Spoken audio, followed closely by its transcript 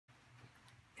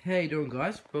How you doing,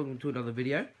 guys? Welcome to another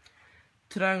video.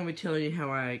 Today I'm going to be telling you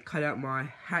how I cut out my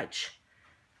hatch.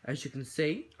 As you can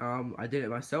see, I did it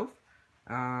myself.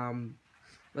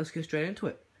 Let's get straight into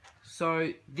it.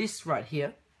 So this right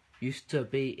here used to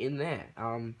be in there.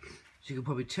 As you can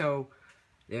probably tell,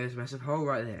 there's a massive hole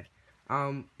right there.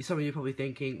 Some of you are probably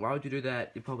thinking, why would you do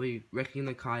that? You're probably wrecking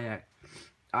the kayak.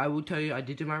 I will tell you, I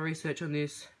did do my research on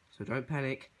this, so don't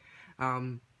panic.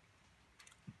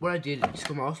 What I did, just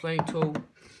got my oscillating tool,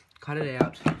 cut it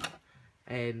out,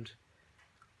 and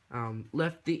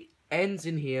left the ends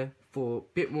in here for a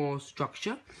bit more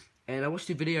structure. And I watched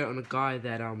a video on a guy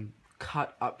that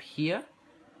cut up here,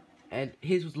 and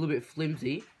his was a little bit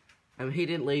flimsy, and he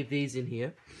didn't leave these in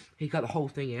here. He cut the whole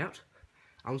thing out.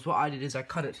 So what I did is I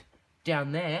cut it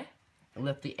down there and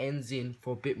left the ends in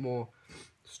for a bit more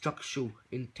structural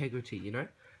integrity, you know.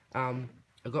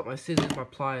 I got my scissors, my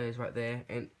pliers right there,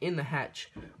 and in the hatch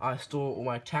I store all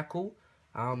my tackle,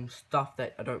 stuff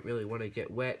that I don't really want to get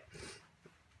wet,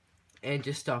 and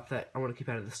just stuff that I want to keep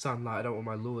out of the sun. Like I don't want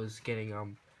my lures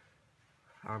getting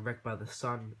wrecked by the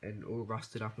sun and all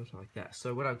rusted up and stuff like that.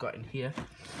 So what I've got in here,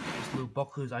 these little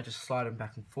boxes, I just slide them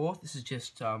back and forth. This is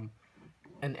just an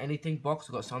anything box.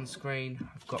 I've got sunscreen,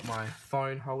 I've got my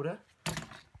phone holder,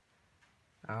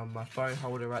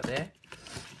 right there.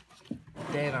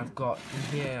 Then I've got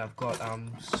in here, I've got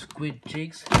squid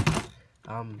jigs,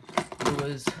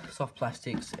 lures, soft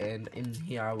plastics, and in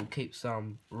here I will keep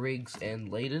some rigs and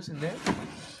leaders in there.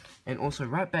 And also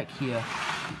right back here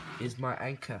is my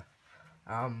anchor.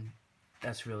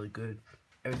 That's really good.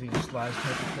 Everything just slides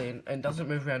perfectly and doesn't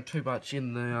move around too much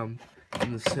in the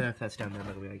surf. That's down there.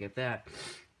 Not gonna be able to get that.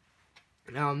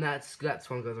 That's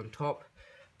one goes on top.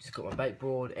 Just got my bait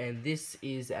board, and this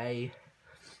is a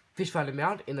fish finder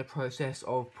mount. In the process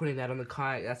of putting that on the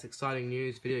kayak. That's exciting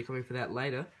news. Video coming for that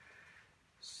later.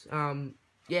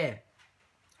 Yeah,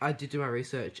 I did do my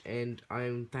research, and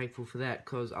I'm thankful for that,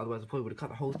 because otherwise I probably would have cut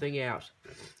the whole thing out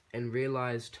and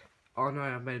realised, oh no,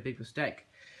 I've made a big mistake.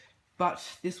 But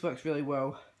this works really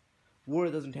well. Water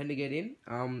doesn't tend to get in.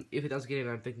 If it does get in,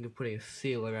 I'm thinking of putting a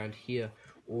seal around here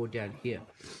or down here.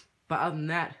 But other than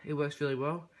that, it works really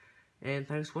well. And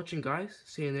thanks for watching, guys.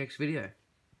 See you in the next video.